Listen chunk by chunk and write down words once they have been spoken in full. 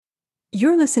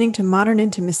You're listening to Modern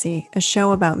Intimacy, a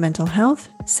show about mental health,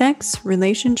 sex,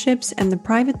 relationships, and the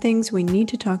private things we need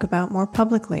to talk about more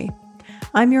publicly.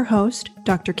 I'm your host,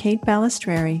 Dr. Kate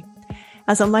Balistreri.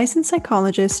 As a licensed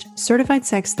psychologist, certified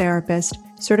sex therapist,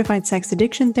 certified sex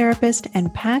addiction therapist,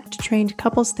 and PACT-trained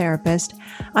couples therapist,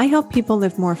 I help people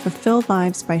live more fulfilled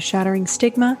lives by shattering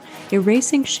stigma,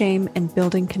 erasing shame, and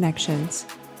building connections.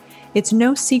 It's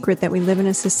no secret that we live in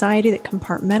a society that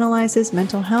compartmentalizes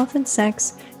mental health and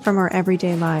sex from our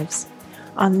everyday lives.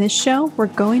 On this show, we're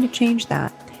going to change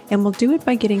that, and we'll do it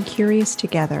by getting curious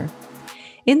together.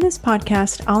 In this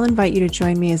podcast, I'll invite you to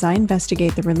join me as I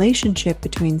investigate the relationship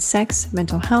between sex,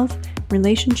 mental health,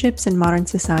 relationships, and modern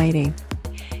society.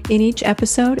 In each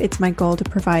episode, it's my goal to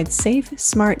provide safe,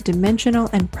 smart, dimensional,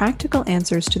 and practical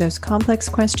answers to those complex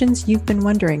questions you've been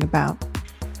wondering about.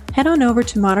 Head on over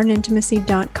to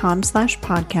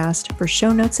modernintimacy.com/podcast for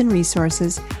show notes and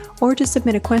resources, or to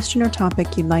submit a question or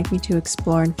topic you'd like me to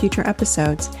explore in future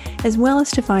episodes, as well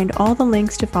as to find all the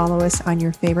links to follow us on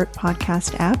your favorite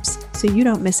podcast apps so you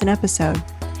don't miss an episode.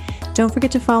 Don't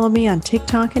forget to follow me on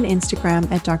TikTok and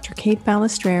Instagram at Dr. Kate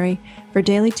Balistreri for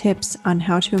daily tips on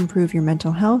how to improve your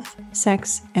mental health,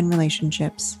 sex, and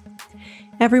relationships.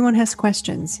 Everyone has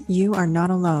questions. You are not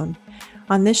alone.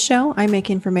 On this show, I make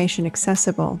information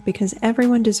accessible because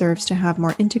everyone deserves to have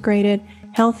more integrated,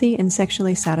 healthy, and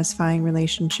sexually satisfying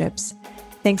relationships.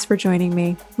 Thanks for joining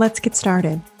me. Let's get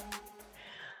started.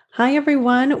 Hi,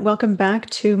 everyone. Welcome back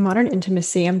to Modern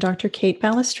Intimacy. I'm Dr. Kate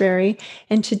Balistreri,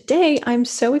 and today I'm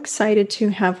so excited to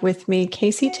have with me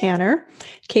Casey Tanner.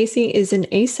 Casey is an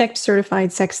AASECT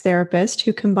certified sex therapist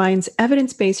who combines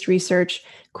evidence-based research,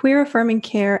 queer-affirming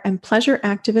care, and pleasure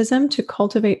activism to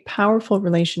cultivate powerful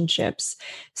relationships.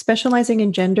 Specializing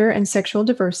in gender and sexual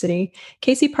diversity,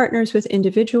 Casey partners with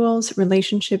individuals,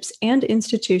 relationships, and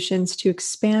institutions to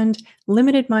expand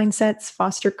limited mindsets,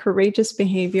 foster courageous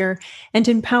behavior, and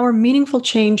empower meaningful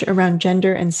change around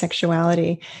gender and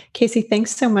sexuality. Casey,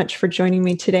 thanks so much for joining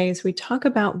me today as we talk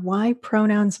about why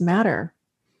pronouns matter.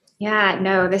 Yeah,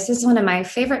 no, this is one of my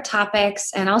favorite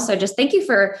topics. And also just thank you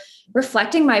for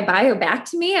reflecting my bio back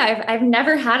to me. I've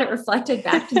never had it reflected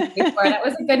back to me before. That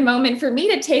was a good moment for me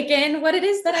to take in what it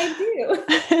is that I do.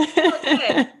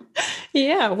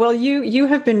 Yeah, well, you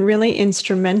have been really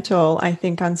instrumental, I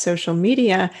think, on social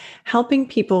media, helping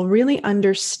people really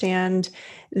understand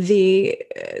the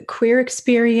queer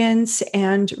experience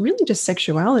and really just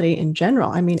sexuality in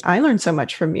general. I mean, I learned so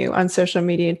much from you on social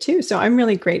media too. So I'm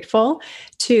really grateful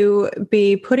to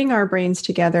be putting our brains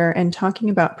together and talking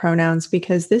about pronouns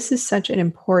because this is such an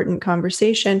important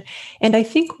conversation. And I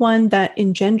think one that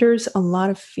engenders a lot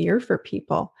of fear for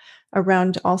people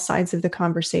around all sides of the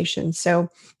conversation. So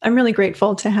I'm really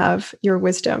grateful to have your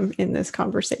wisdom in this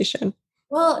conversation.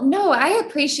 Well, no, I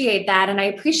appreciate that. And I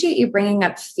appreciate you bringing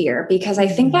up fear because I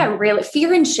think that really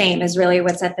fear and shame is really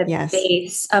what's at the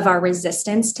base of our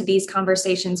resistance to these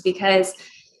conversations because,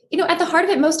 you know, at the heart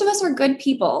of it, most of us are good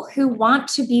people who want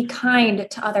to be kind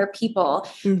to other people,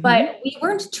 but we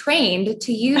weren't trained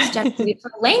to use gender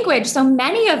neutral language. So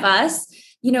many of us,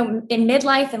 you know, in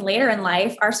midlife and later in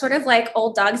life are sort of like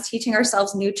old dogs teaching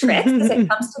ourselves new tricks as it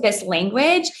comes to this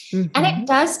language. And it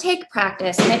does take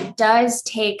practice and it does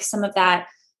take some of that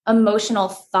emotional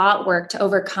thought work to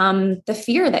overcome the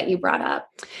fear that you brought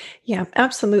up. Yeah,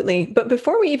 absolutely. But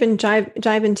before we even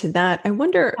dive into that, I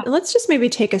wonder, let's just maybe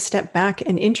take a step back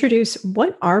and introduce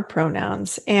what are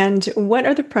pronouns and what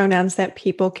are the pronouns that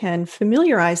people can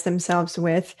familiarize themselves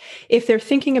with if they're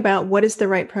thinking about what is the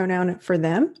right pronoun for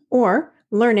them or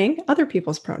learning other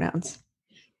people's pronouns.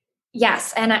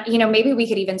 Yes. And, you know, maybe we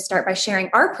could even start by sharing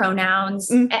our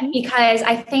pronouns because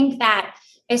I think that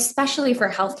especially for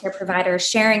healthcare providers,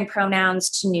 sharing pronouns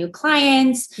to new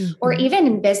clients or even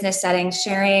in business settings,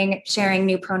 sharing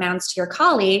new pronouns to your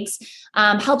colleagues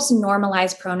helps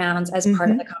normalize pronouns as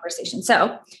part of the conversation.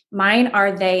 So mine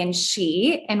are they and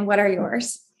she, and what are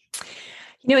yours?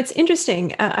 You know, it's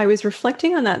interesting. I was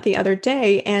reflecting on that the other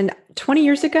day, and 20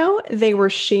 years ago, they were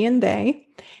she and they.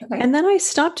 Okay. And then I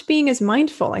stopped being as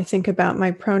mindful, I think, about my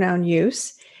pronoun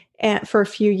use for a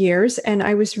few years. And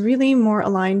I was really more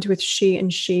aligned with she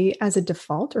and she as a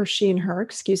default, or she and her,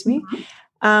 excuse me.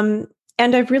 And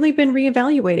I've really been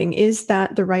reevaluating, is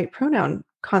that the right pronoun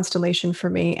constellation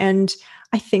for me? And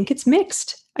I think it's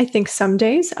mixed. I think some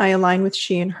days I align with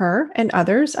she and her, and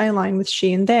others I align with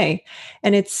she and they.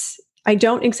 And I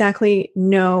don't exactly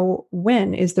know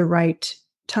when is the right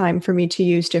time for me to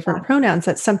use different pronouns.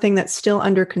 That's something that's still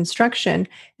under construction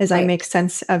as I make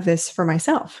sense of this for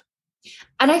myself.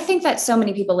 And I think that so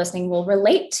many people listening will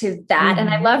relate to that. And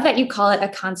I love that you call it a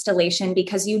constellation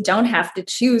because you don't have to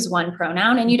choose one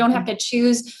pronoun and you don't have to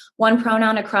choose one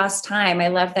pronoun across time. I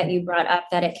love that you brought up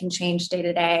that it can change day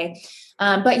to day.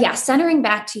 But yeah, centering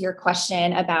back to your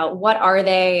question about what are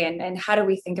they and how do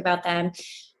we think about them?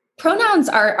 Pronouns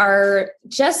are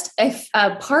just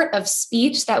a part of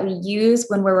speech that we use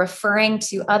when we're referring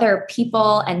to other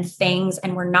people and things,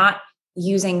 and we're not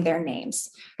using their names.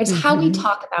 It's how we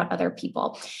talk about other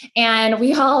people. And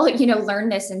we all,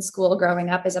 learned this in school growing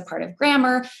up as a part of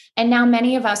grammar. And now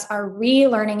many of us are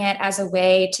relearning it as a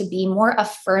way to be more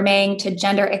affirming to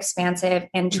gender expansive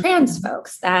and trans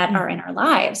folks that are in our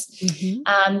lives.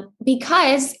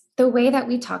 Because the way that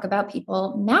we talk about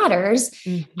people matters.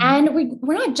 And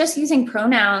we're not just using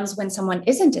pronouns when someone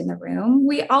isn't in the room.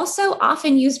 We also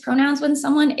often use pronouns when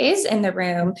someone is in the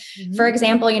room. For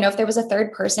example, if there was a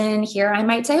third person here, I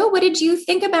might say, oh, what did you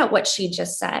think about what she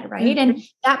just said? Right. And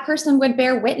that person would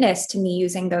bear witness to me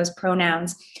using those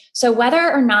pronouns. So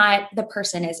whether or not the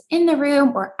person is in the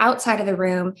room or outside of the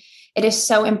room, it is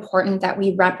so important that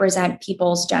we represent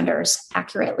people's genders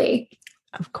accurately.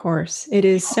 Of course, it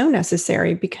is so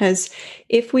necessary, because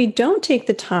if we don't take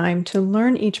the time to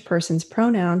learn each person's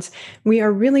pronouns, we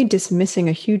are really dismissing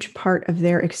a huge part of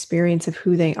their experience of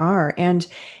who they are and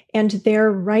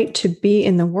their right to be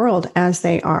in the world as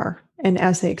they are and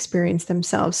as they experience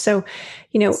themselves. So,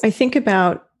 I think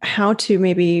about how to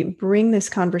maybe bring this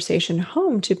conversation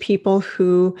home to people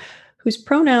whose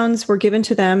pronouns were given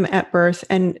to them at birth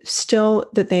and still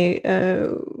that they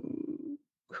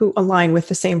who align with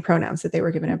the same pronouns that they were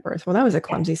given at birth. Well, that was a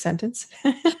clumsy sentence.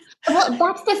 Well,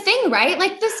 that's the thing, right?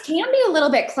 Like, this can be a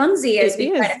little bit clumsy as we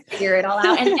try to figure it all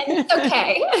out. And it's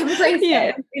okay.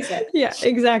 Embrace it. Yeah,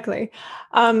 exactly.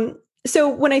 So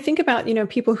when I think about,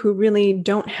 people who really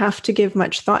don't have to give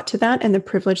much thought to that and the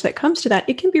privilege that comes to that,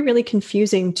 it can be really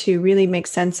confusing to really make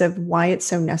sense of why it's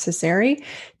so necessary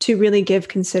to really give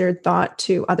considered thought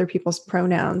to other people's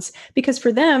pronouns, because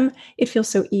for them, it feels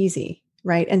so easy.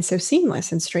 Right. And so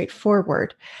seamless and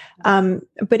straightforward.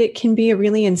 But it can be a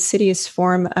really insidious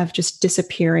form of just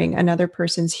disappearing another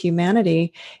person's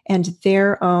humanity and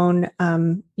their own,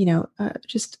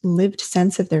 just lived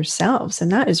sense of themselves.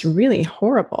 And that is really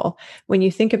horrible when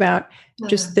you think about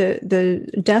just the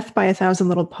death by 1,000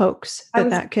 little pokes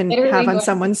that can have on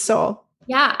someone's soul.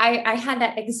 Yeah, I had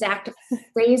that exact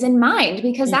phrase in mind,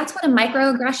 because that's what a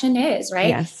microaggression is, right?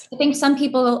 Yes. I think some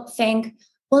people think,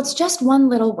 well, it's just one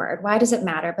little word. Why does it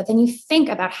matter? But then you think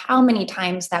about how many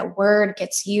times that word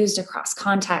gets used across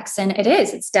contexts, and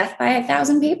it's death by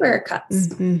 1,000 paper cuts.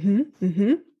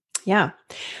 Yeah.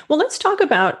 Well, let's talk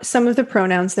about some of the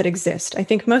pronouns that exist. I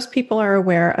think most people are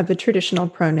aware of the traditional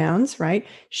pronouns, right?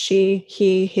 She,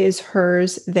 he, his,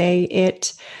 hers, they,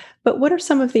 it. But what are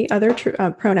some of the other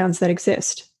pronouns that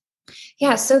exist?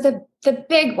 Yeah. So the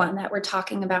big one that we're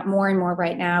talking about more and more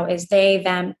right now is they,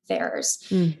 them, theirs.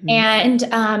 And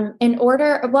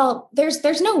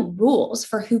there's no rules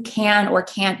for who can or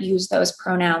can't use those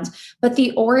pronouns, but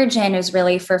the origin is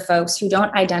really for folks who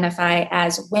don't identify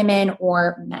as women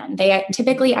or men. They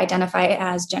typically identify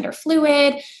as gender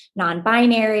fluid,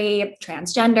 non-binary,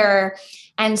 transgender.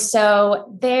 And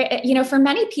so for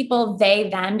many people, they,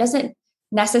 them doesn't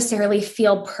necessarily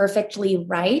feel perfectly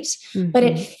right, but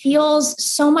it feels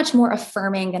so much more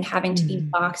affirming than having to be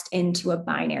boxed into a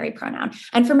binary pronoun.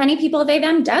 And for many people, they,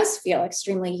 them does feel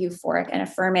extremely euphoric and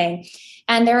affirming.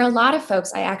 And there are a lot of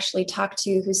folks I actually talk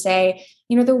to who say,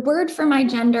 the word for my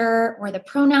gender or the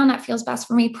pronoun that feels best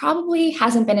for me probably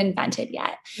hasn't been invented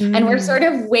yet. And we're sort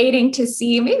of waiting to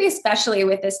see, maybe especially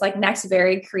with this next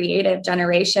very creative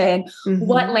generation,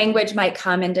 what language might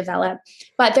come and develop.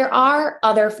 But there are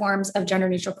other forms of gender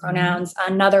neutral pronouns.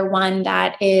 Another one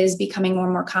that is becoming more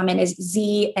and more common is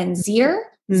Z and Zir.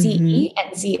 Z-E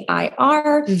and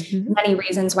Z-I-R. Many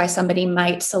reasons why somebody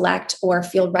might select or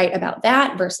feel right about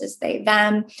that versus they,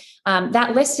 them.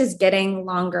 That list is getting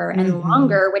longer and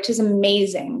longer, which is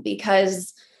amazing,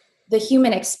 because the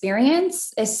human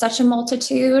experience is such a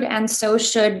multitude, and so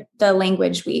should the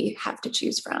language we have to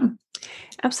choose from.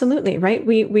 Absolutely, right?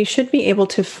 We should be able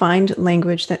to find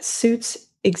language that suits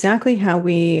exactly how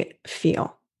we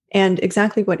feel and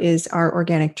exactly what is our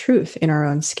organic truth in our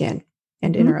own skin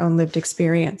and in our own lived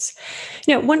experience.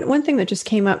 One thing that just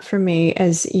came up for me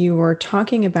as you were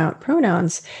talking about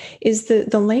pronouns is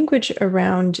the language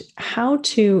around how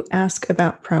to ask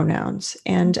about pronouns.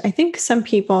 And I think some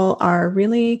people are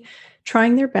really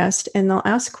trying their best, and they'll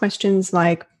ask questions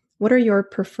like, what are your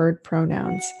preferred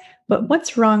pronouns? But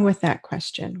what's wrong with that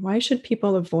question? Why should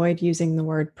people avoid using the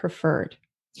word preferred?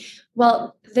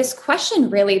 Well, this question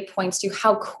really points to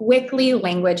how quickly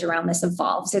language around this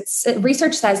evolves.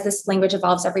 Research says this language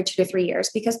evolves every 2 to 3 years,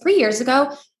 because 3 years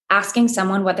ago, asking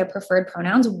someone what their preferred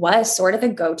pronouns was sort of the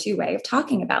go-to way of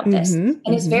talking about this, and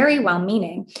is very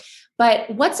well-meaning. But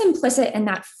what's implicit in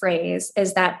that phrase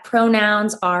is that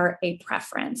pronouns are a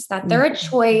preference, that they're a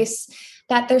choice,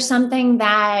 that there's something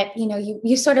that,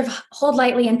 you sort of hold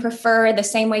lightly and prefer the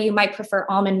same way you might prefer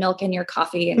almond milk in your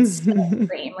coffee instead of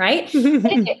cream, right?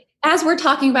 As we're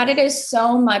talking about, it is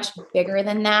so much bigger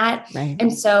than that. Right.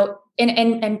 And so,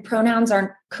 and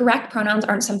correct pronouns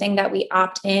aren't something that we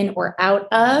opt in or out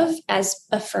of as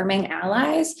affirming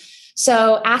allies.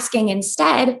 So asking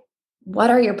instead,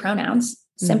 what are your pronouns?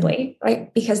 Simply,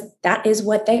 right? Because that is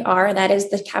what they are. That is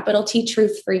the capital T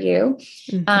truth for you,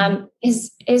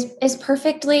 is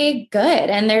perfectly good.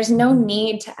 And there's no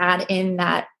need to add in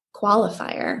that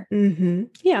qualifier.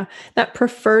 Yeah. That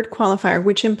preferred qualifier,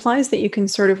 which implies that you can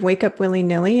sort of wake up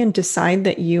willy-nilly and decide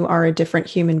that you are a different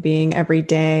human being every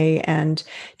day and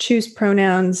choose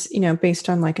pronouns, based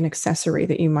on like an accessory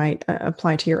that you might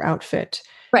apply to your outfit.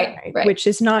 Right. Which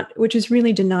is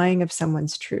really denying of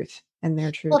someone's truth and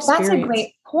their true experience. That's a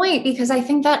great point, because I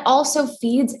think that also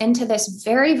feeds into this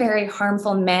very, very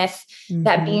harmful myth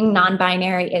that being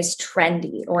non-binary is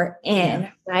trendy or in,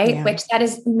 right? Yeah. Which that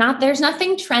is not, there's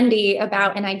nothing trendy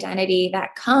about an identity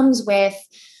that comes with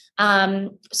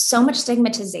so much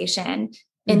stigmatization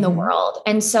in the world.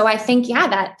 And so I think,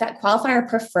 that qualifier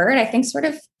preferred, I think sort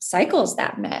of cycles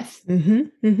that myth.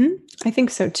 I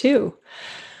think so too.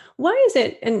 Why is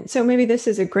it, and so maybe this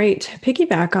is a great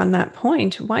piggyback on that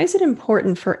point, why is it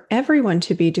important for everyone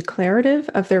to be declarative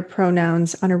of their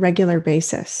pronouns on a regular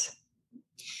basis?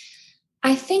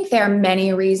 I think there are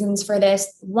many reasons for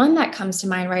this. One that comes to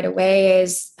mind right away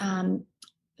is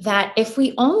that if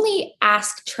we only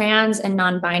ask trans and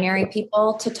non-binary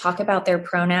people to talk about their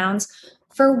pronouns,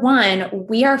 for one,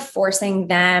 we are forcing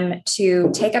them to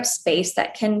take up space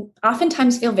that can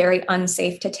oftentimes feel very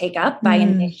unsafe to take up by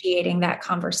initiating that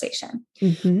conversation.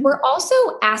 We're also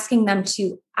asking them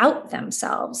to out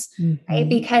themselves, right?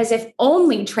 Because if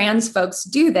only trans folks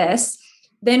do this,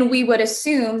 then we would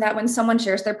assume that when someone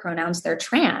shares their pronouns, they're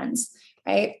trans,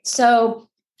 right? So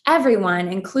everyone,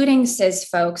 including cis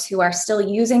folks who are still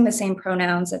using the same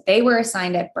pronouns that they were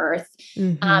assigned at birth,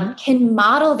 can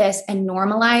model this and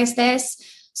normalize this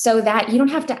so that you don't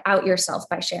have to out yourself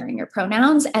by sharing your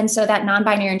pronouns. And so that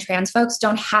non-binary and trans folks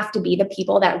don't have to be the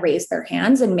people that raise their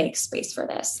hands and make space for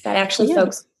this, that actually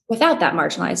folks without that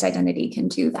marginalized identity can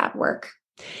do that work.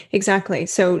 Exactly.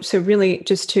 So really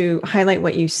just to highlight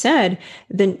what you said,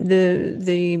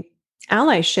 the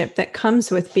allyship that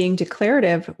comes with being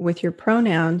declarative with your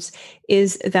pronouns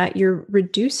is that you're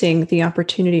reducing the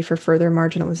opportunity for further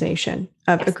marginalization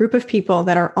of a group of people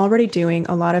that are already doing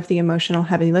a lot of the emotional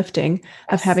heavy lifting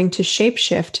of having to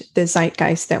shapeshift the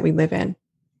zeitgeist that we live in.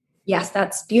 Yes,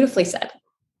 that's beautifully said.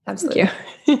 Absolutely.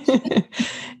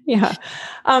 Yeah.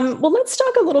 Well, let's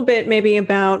talk a little bit maybe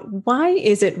about why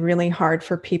is it really hard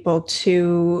for people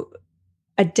to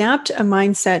adapt a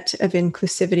mindset of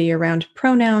inclusivity around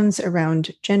pronouns,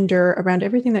 around gender, around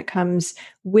everything that comes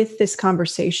with this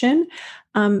conversation.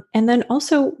 And then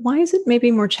also, why is it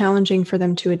maybe more challenging for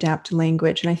them to adapt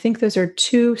language? And I think those are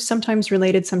two sometimes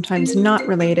related, sometimes not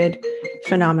related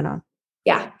phenomena.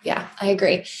 Yeah, I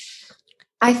agree.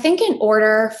 I think in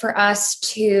order for us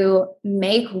to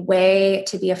make way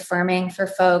to be affirming for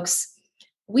folks,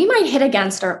 we might hit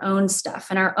against our own stuff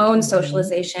and our own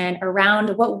socialization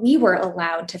around what we were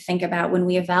allowed to think about when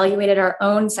we evaluated our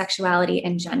own sexuality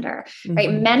and gender,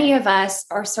 right? Many of us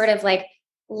are sort of like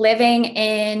living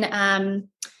in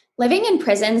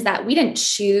prisons that we didn't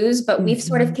choose, but we've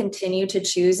sort of continued to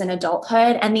choose in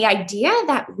adulthood. And the idea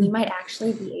that we might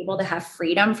actually be able to have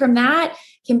freedom from that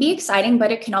can be exciting,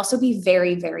 but it can also be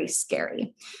very, very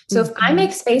scary. So if I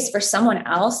make space for someone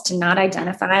else to not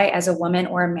identify as a woman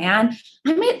or a man,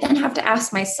 I might then have to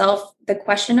ask myself the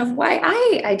question of why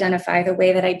I identify the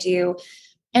way that I do.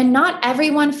 And not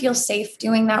everyone feels safe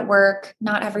doing that work.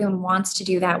 Not everyone wants to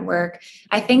do that work.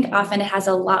 I think often it has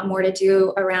a lot more to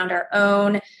do around our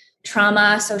own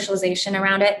trauma, socialization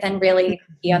around it than really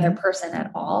the other person at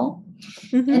all.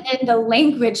 And then the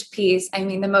language piece, I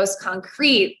mean, the most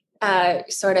concrete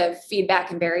sort of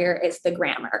feedback and barrier is the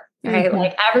grammar, right?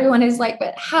 Like everyone is like,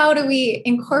 but how do we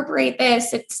incorporate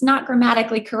this? It's not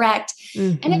grammatically correct.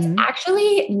 And it's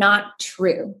actually not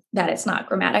true that it's not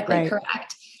grammatically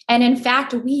correct. And in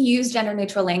fact, we use gender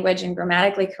neutral language and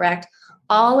grammatically correct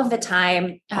all of the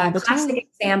time. Classic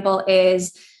example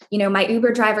is, my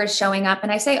Uber driver is showing up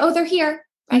and I say, oh, they're here,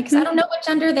 right? Because I don't know what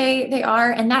gender they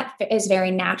are. And that is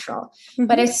very natural.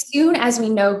 But as soon as we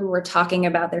know who we're talking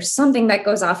about, there's something that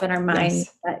goes off in our minds,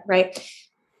 right?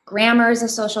 Grammar is a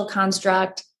social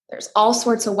construct. There's all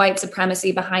sorts of white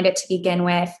supremacy behind it to begin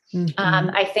with. Mm-hmm.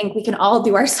 I think we can all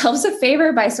do ourselves a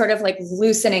favor by sort of like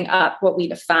loosening up what we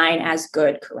define as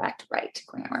good, correct, right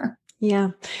grammar.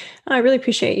 Yeah, I really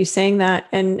appreciate you saying that.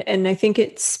 And I think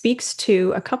it speaks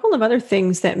to a couple of other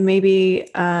things that maybe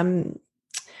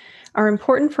are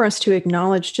important for us to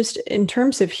acknowledge just in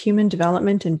terms of human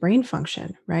development and brain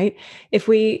function, right? If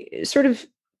we sort of,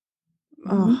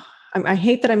 I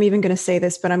hate that I'm even going to say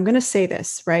this, but I'm going to say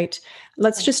this, right?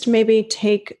 Let's just maybe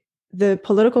take the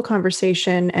political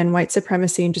conversation and white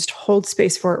supremacy and just hold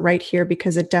space for it right here,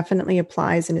 because it definitely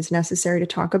applies and is necessary to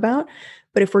talk about.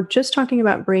 But if we're just talking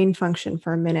about brain function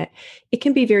for a minute, it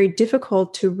can be very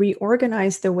difficult to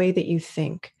reorganize the way that you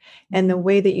think and the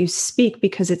way that you speak,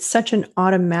 because it's such an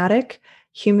automatic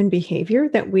human behavior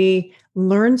that we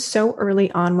learn so early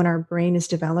on when our brain is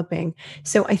developing.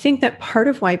 So I think that part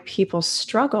of why people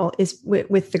struggle is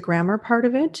with the grammar part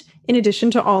of it, in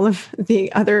addition to all of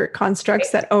the other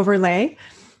constructs that overlay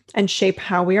and shape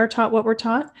how we are taught what we're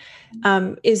taught,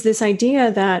 is this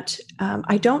idea that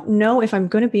I don't know if I'm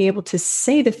going to be able to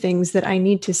say the things that I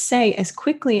need to say as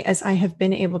quickly as I have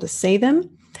been able to say them.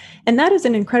 And that is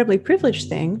an incredibly privileged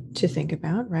thing to think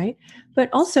about, right? But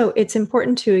also it's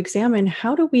important to examine,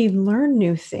 how do we learn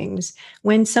new things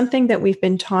when something that we've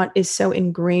been taught is so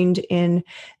ingrained in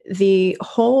the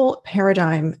whole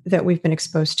paradigm that we've been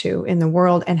exposed to in the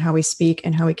world and how we speak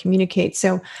and how we communicate.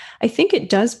 So I think it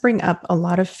does bring up a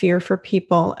lot of fear for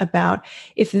people about,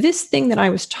 if this thing that I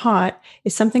was taught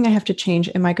is something I have to change,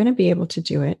 am I going to be able to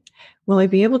do it? Will I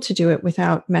be able to do it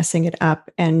without messing it up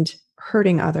and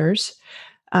hurting others?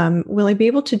 Will I be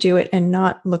able to do it and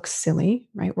not look silly,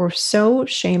 right? We're so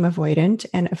shame avoidant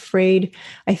and afraid,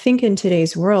 I think, in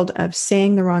today's world, of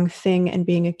saying the wrong thing and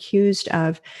being accused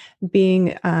of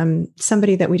being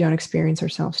somebody that we don't experience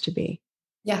ourselves to be.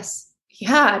 Yes.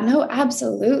 Yeah, no,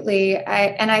 absolutely.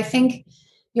 I think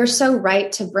you're so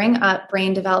right to bring up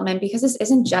brain development, because this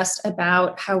isn't just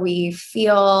about how we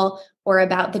feel or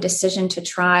about the decision to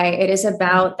try. It is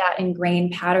about that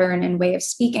ingrained pattern and way of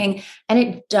speaking. And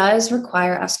it does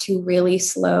require us to really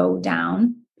slow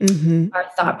down our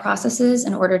thought processes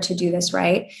in order to do this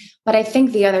right. But I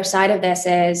think the other side of this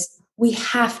is, we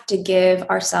have to give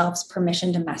ourselves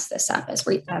permission to mess this up as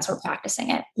we're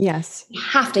practicing it. Yes. We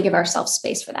have to give ourselves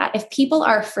space for that. If people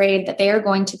are afraid that they are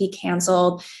going to be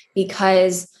canceled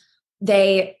because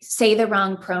they say the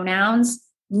wrong pronouns,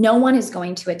 no one is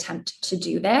going to attempt to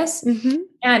do this.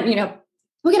 And,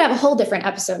 we could have a whole different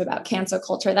episode about cancel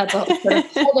culture. That's a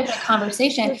whole different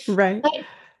conversation. Right.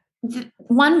 But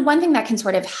one thing that can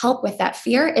sort of help with that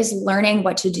fear is learning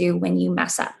what to do when you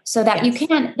mess up, so that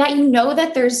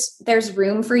that there's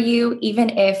room for you, even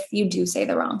if you do say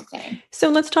the wrong thing. So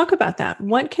let's talk about that.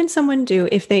 What can someone do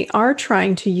if they are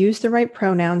trying to use the right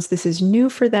pronouns? This is new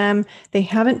for them. They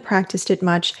haven't practiced it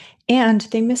much and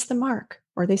they miss the mark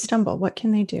or they stumble. What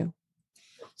can they do?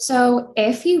 So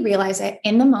if you realize it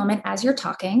in the moment as you're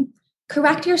talking,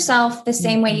 correct yourself the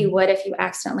same way you would if you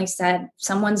accidentally said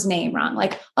someone's name wrong.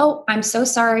 Like, oh, I'm so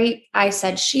sorry. I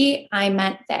said she, I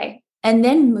meant they. And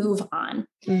then move on.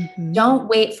 Don't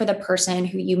wait for the person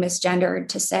who you misgendered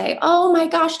to say, oh my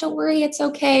gosh, don't worry, it's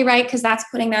okay, right? Because that's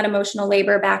putting that emotional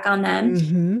labor back on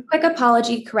them. Quick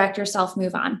apology, correct yourself,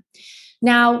 move on.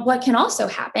 Now, what can also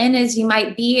happen is you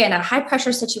might be in a high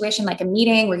pressure situation, like a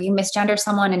meeting where you misgender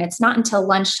someone, and it's not until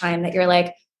lunchtime that you're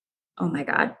like, oh my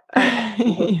God, I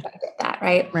did that,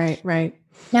 right? Right.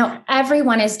 Now,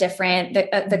 everyone is different.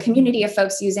 The community of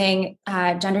folks using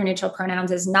gender neutral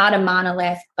pronouns is not a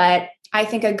monolith, but I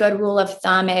think a good rule of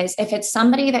thumb is, if it's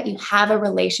somebody that you have a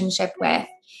relationship with,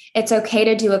 it's okay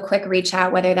to do a quick reach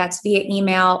out, whether that's via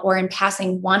email or in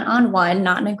passing one-on-one,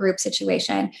 not in a group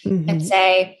situation, and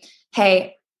say,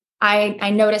 hey, I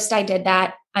noticed I did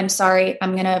that. I'm sorry.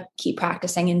 I'm going to keep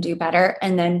practicing and do better,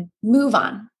 and then move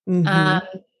on.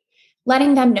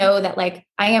 Letting them know that, like,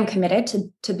 I am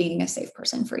committed to being a safe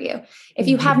person for you. If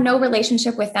you have no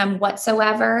relationship with them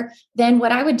whatsoever, then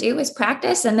what I would do is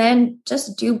practice and then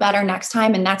just do better next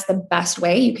time. And that's the best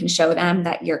way you can show them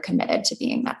that you're committed to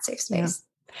being that safe space.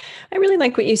 I really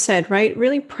like what you said, right?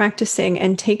 Really practicing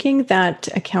and taking that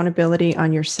accountability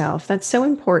on yourself. That's so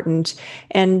important.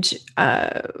 And,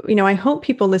 I hope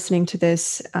people listening to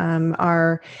this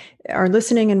are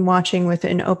listening and watching with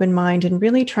an open mind and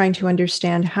really trying to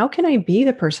understand, how can I be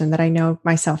the person that I know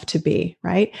myself to be,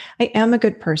 right? I am a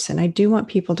good person. I do want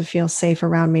people to feel safe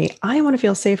around me. I want to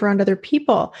feel safe around other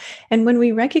people. And when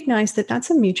we recognize that that's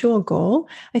a mutual goal,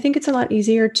 I think it's a lot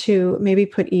easier to maybe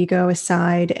put ego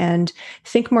aside and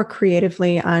think more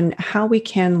creatively on how we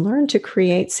can learn to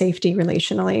create safety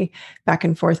relationally back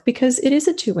and forth, because it is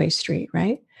a two-way street,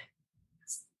 right?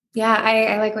 Yeah,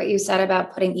 I like what you said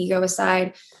about putting ego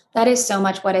aside. That is so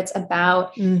much what it's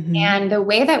about. Mm-hmm. And the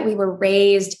way that we were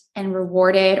raised and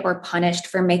rewarded or punished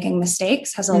for making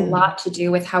mistakes has a lot to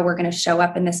do with how we're going to show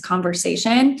up in this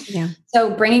conversation. Yeah. So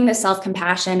bringing the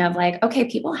self-compassion of like, okay,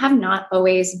 people have not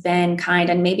always been kind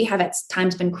and maybe have at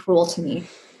times been cruel to me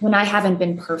when I haven't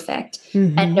been perfect,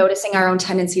 and noticing our own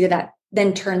tendency to that,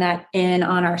 then turn that in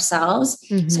on ourselves.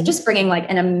 So just bringing like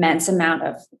an immense amount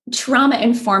of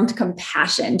trauma-informed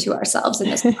compassion to ourselves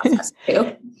in this process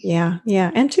too. Yeah.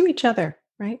 Yeah. And to each other,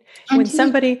 right? And When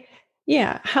somebody,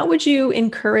 how would you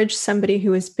encourage somebody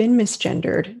who has been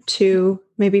misgendered to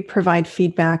maybe provide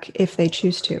feedback if they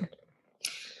choose to?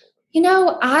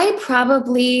 I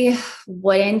probably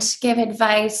wouldn't give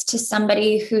advice to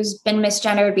somebody who's been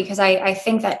misgendered because I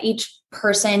think that each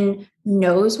person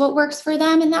knows what works for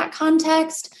them in that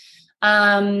context.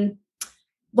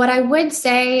 What I would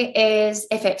say is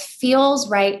if it feels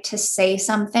right to say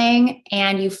something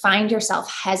and you find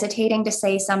yourself hesitating to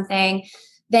say something,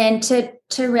 then to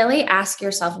really ask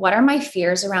yourself, what are my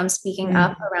fears around speaking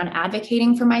up, around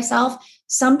advocating for myself?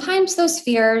 Sometimes those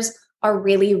fears are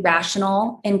really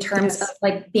rational in terms of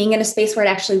like being in a space where it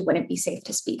actually wouldn't be safe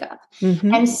to speak up.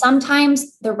 And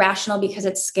sometimes they're rational because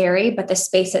it's scary, but the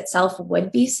space itself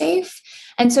would be safe.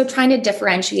 And so trying to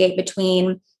differentiate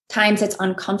between times it's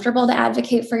uncomfortable to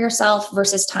advocate for yourself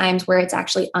versus times where it's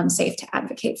actually unsafe to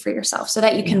advocate for yourself so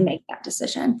that you can make that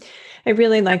decision. I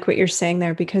really like what you're saying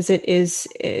there because it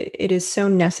is so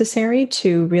necessary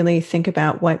to really think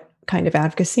about what kind of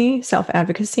advocacy,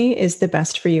 self-advocacy is the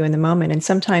best for you in the moment. And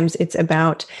sometimes it's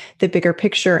about the bigger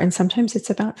picture and sometimes it's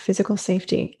about physical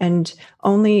safety. And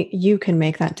only you can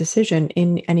make that decision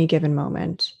in any given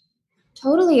moment.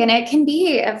 Totally. And it can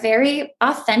be a very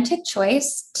authentic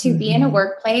choice to be in a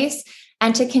workplace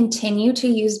and to continue to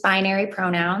use binary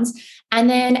pronouns. And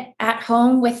then at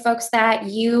home with folks that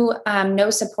you know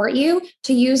support you,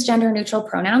 to use gender neutral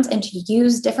pronouns and to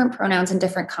use different pronouns in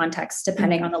different contexts,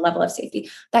 depending on the level of safety.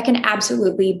 That can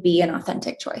absolutely be an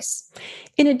authentic choice.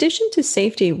 In addition to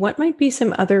safety, what might be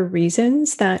some other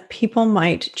reasons that people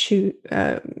might choose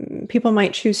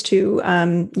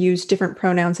to use different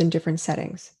pronouns in different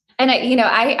settings? And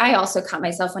I also caught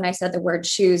myself when I said the word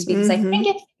choose because I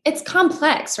think it's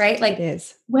complex, right? Like it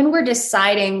is. When we're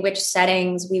deciding which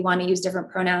settings we want to use different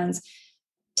pronouns,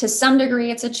 to some degree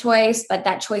it's a choice, but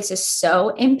that choice is so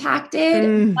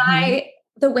impacted by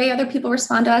the way other people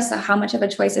respond to us. So how much of a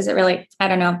choice is it really? I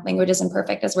don't know. Language is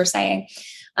imperfect, as we're saying.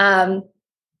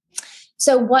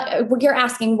 So what you're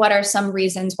asking, what are some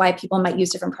reasons why people might use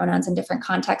different pronouns in different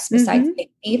contexts besides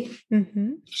safety?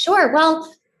 Sure.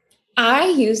 Well, I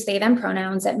use they, them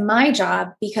pronouns at my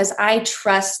job because I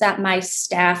trust that my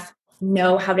staff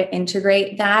know how to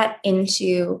integrate that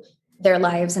into their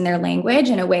lives and their language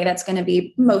in a way that's going to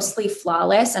be mostly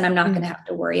flawless. And I'm not going to have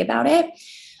to worry about it.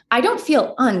 I don't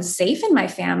feel unsafe in my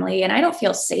family and I don't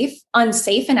feel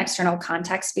unsafe in external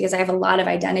contexts because I have a lot of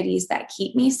identities that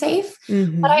keep me safe,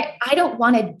 but I don't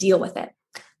want to deal with it.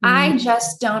 I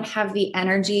just don't have the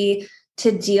energy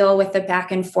to deal with the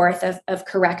back and forth of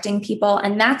correcting people.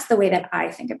 And that's the way that I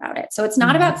think about it. So it's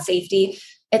not about safety.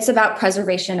 It's about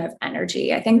preservation of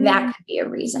energy. I think that could be a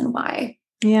reason why.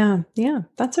 Yeah. Yeah.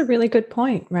 That's a really good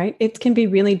point, right? It can be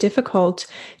really difficult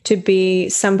to be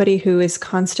somebody who is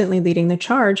constantly leading the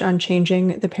charge on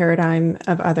changing the paradigm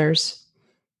of others.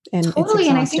 And totally. It's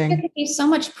and I think there can be so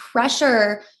much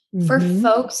pressure for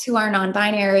folks who are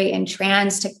non-binary and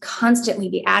trans to constantly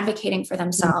be advocating for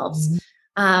themselves.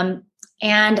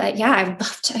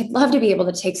 I'd love to be able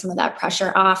to take some of that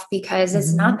pressure off because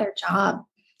it's not their job.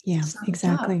 Yeah,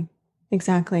 exactly.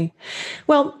 Exactly.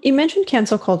 Well, you mentioned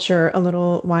cancel culture a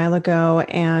little while ago,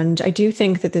 and I do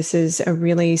think that this is a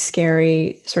really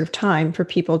scary sort of time for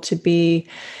people to be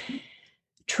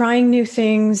trying new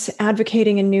things,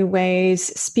 advocating in new ways,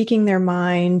 speaking their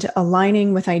mind,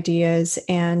 aligning with ideas.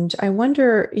 And I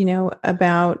wonder,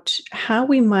 about how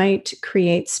we might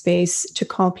create space to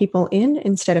call people in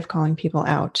instead of calling people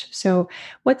out. So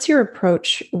what's your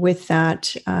approach with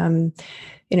that,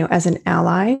 as an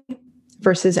ally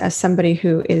versus as somebody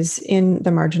who is in the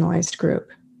marginalized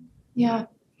group? Yeah.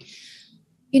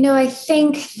 I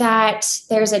think that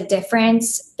there's a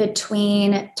difference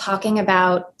between talking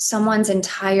about someone's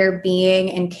entire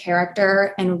being and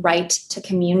character and right to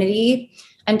community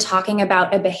and talking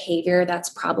about a behavior that's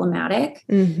problematic.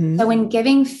 So when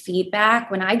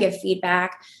I give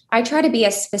feedback, I try to be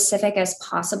as specific as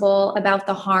possible about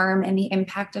the harm and the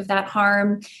impact of that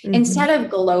harm instead of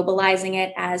globalizing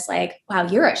it as like, wow,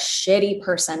 you're a shitty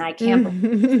person. I can't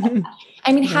believe that.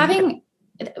 I mean, having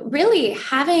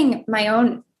my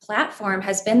own platform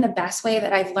has been the best way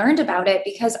that I've learned about it,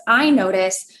 because I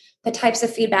notice the types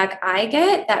of feedback I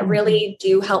get that really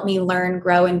do help me learn,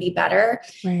 grow, and be better.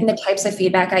 Right. And the types of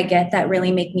feedback I get that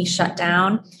really make me shut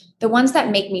down. The ones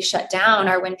that make me shut down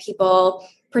are when people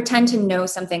pretend to know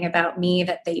something about me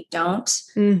that they don't.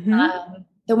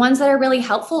 The ones that are really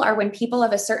helpful are when people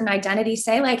of a certain identity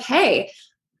say like, hey,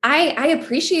 I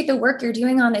appreciate the work you're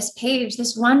doing on this page.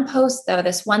 This one post, though,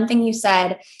 this one thing you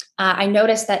said, I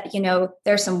noticed that,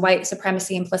 there's some white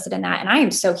supremacy implicit in that. And I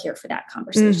am so here for that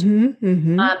conversation.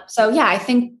 So yeah, I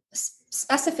think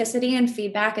specificity and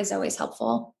feedback is always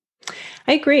helpful.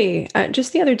 I agree.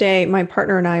 Just the other day, my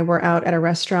partner and I were out at a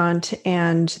restaurant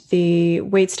and the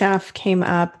waitstaff came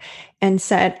up and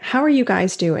said, "How are you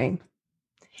guys doing?"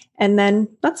 And then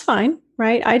that's fine,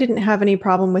 right? I didn't have any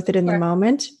problem with it in the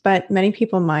moment, but many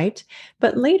people might.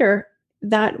 But later,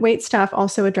 that waitstaff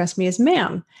also addressed me as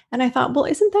ma'am. And I thought, well,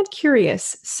 isn't that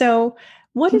curious? So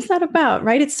what is that about,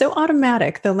 right? It's so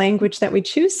automatic, the language that we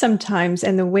choose sometimes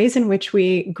and the ways in which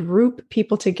we group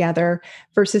people together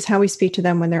versus how we speak to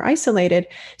them when they're isolated.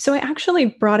 So I actually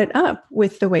brought it up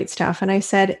with the waitstaff and I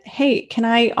said, hey, can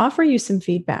I offer you some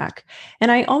feedback?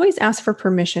 And I always ask for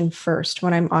permission first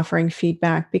when I'm offering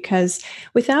feedback, because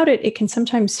without it, it can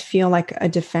sometimes feel like a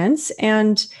defense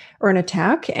or an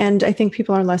attack. And I think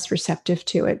people are less receptive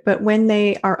to it. But when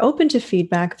they are open to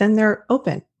feedback, then they're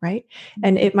open, right?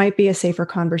 And it might be a safer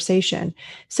conversation.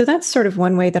 So that's sort of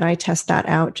one way that I test that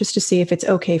out, just to see if it's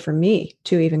okay for me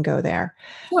to even go there.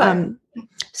 Sure.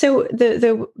 So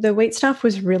the waitstaff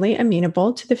was really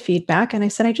amenable to the feedback. And I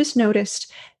said, I just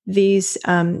noticed these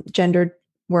gendered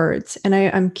words. And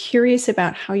I'm curious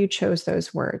about how you chose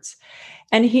those words.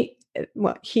 And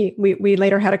we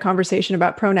later had a conversation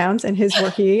about pronouns and his were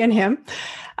he and him.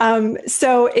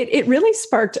 So it really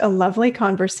sparked a lovely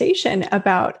conversation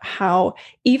about how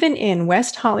even in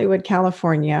West Hollywood,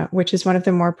 California, which is one of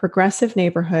the more progressive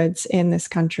neighborhoods in this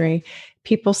country,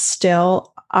 people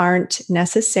still aren't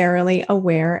necessarily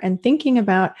aware and thinking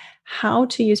about how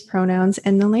to use pronouns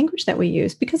and the language that we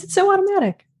use because it's so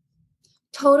automatic.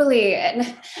 Totally.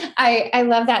 And I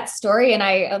love that story. And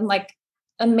I am like,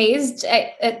 amazed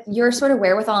at your sort of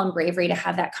wherewithal and bravery to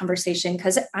have that conversation.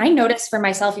 Because I notice for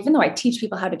myself, even though I teach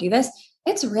people how to do this,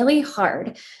 it's really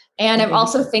hard. And I'm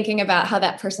also thinking about how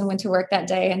that person went to work that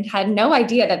day and had no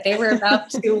idea that they were about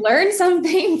to learn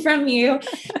something from you.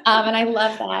 And I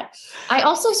love that. I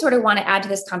also sort of want to add to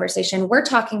this conversation. We're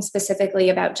talking specifically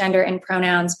about gender and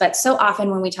pronouns, but so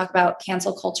often when we talk about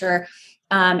cancel culture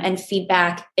and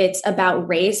feedback, it's about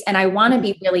race. And I want to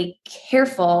be really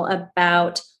careful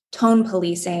about tone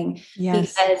policing,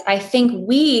 because I think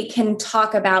we can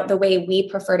talk about the way we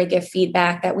prefer to give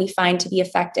feedback that we find to be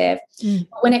effective.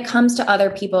 But when it comes to other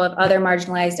people of other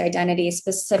marginalized identities,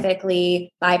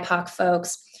 specifically BIPOC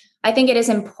folks, I think it is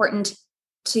important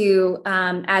to,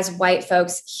 as white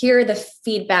folks, hear the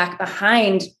feedback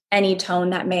behind any tone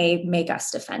that may make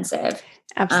us defensive.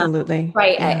 Absolutely.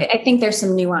 Right. Yeah. I think there's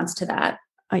some nuance to that.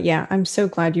 Yeah, I'm so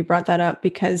glad you brought that up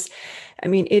because, I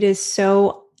mean, it is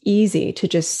so easy to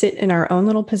just sit in our own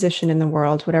little position in the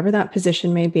world, whatever that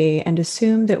position may be, and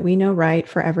assume that we know right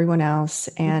for everyone else.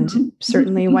 And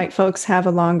certainly white folks have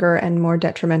a longer and more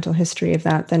detrimental history of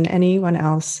that than anyone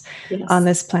else on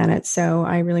this planet. So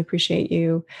I really appreciate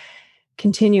you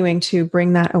continuing to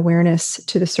bring that awareness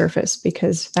to the surface,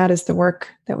 because that is the work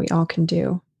that we all can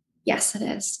do. Yes, it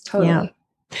is. Totally. Yeah.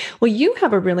 Well, you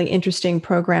have a really interesting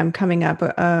program coming up,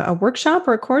 a workshop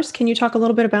or a course. Can you talk a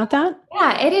little bit about that?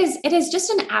 Yeah, it is. It is just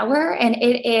an hour, and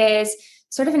it is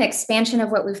sort of an expansion of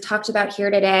what we've talked about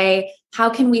here today. How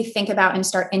can we think about and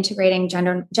start integrating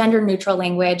gender neutral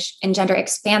language and gender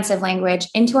expansive language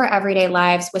into our everyday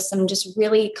lives with some just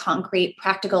really concrete,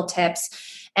 practical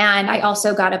tips? And I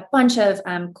also got a bunch of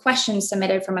questions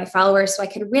submitted from my followers, so I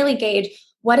could really gauge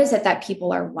what is it that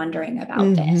people are wondering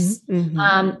about this?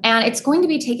 And it's going to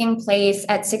be taking place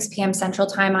at 6 p.m. Central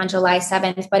Time on July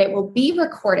 7th, but it will be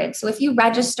recorded. So if you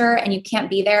register and you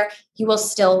can't be there, you will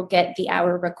still get the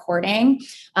hour recording.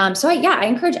 I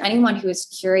encourage anyone who is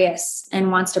curious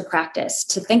and wants to practice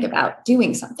to think about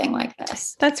doing something like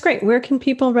this. That's great. Where can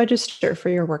people register for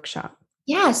your workshop?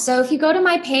 Yeah. So if you go to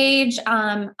my page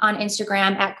on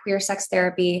Instagram at Queer Sex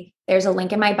Therapy, there's a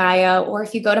link in my bio, or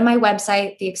if you go to my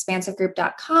website,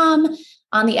 theexpansivegroup.com,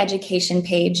 on the education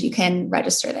page, you can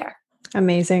register there.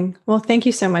 Amazing. Well, thank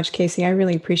you so much, Casey. I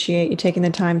really appreciate you taking the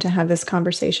time to have this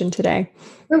conversation today.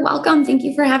 You're welcome. Thank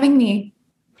you for having me.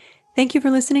 Thank you for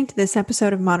listening to this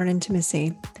episode of Modern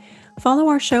Intimacy. Follow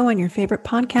our show on your favorite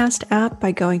podcast app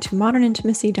by going to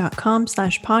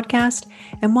modernintimacy.com/podcast.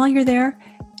 And while you're there,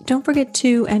 don't forget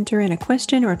to enter in a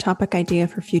question or a topic idea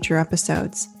for future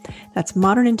episodes. That's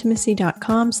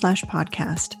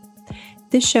modernintimacy.com/podcast.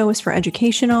 This show is for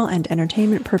educational and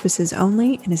entertainment purposes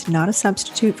only and is not a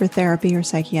substitute for therapy or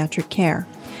psychiatric care.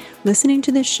 Listening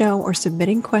to this show or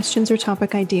submitting questions or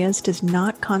topic ideas does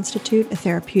not constitute a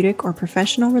therapeutic or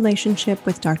professional relationship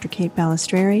with Dr. Kate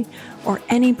Balistreri or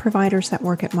any providers that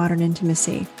work at Modern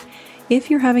Intimacy.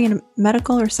 If you're having a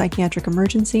medical or psychiatric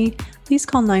emergency, please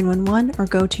call 911 or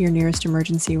go to your nearest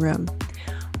emergency room.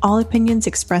 All opinions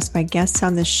expressed by guests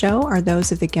on this show are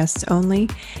those of the guests only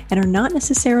and are not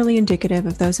necessarily indicative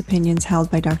of those opinions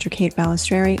held by Dr. Kate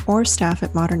Balistreri or staff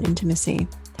at Modern Intimacy.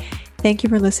 Thank you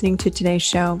for listening to today's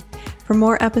show. For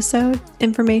more episode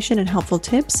information and helpful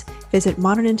tips, visit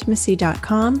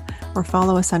modernintimacy.com or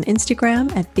follow us on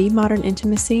Instagram at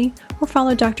 @themodernintimacy or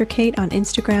follow Dr. Kate on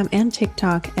Instagram and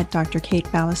TikTok at Dr.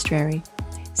 Kate Balistreri.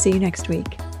 See you next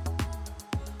week.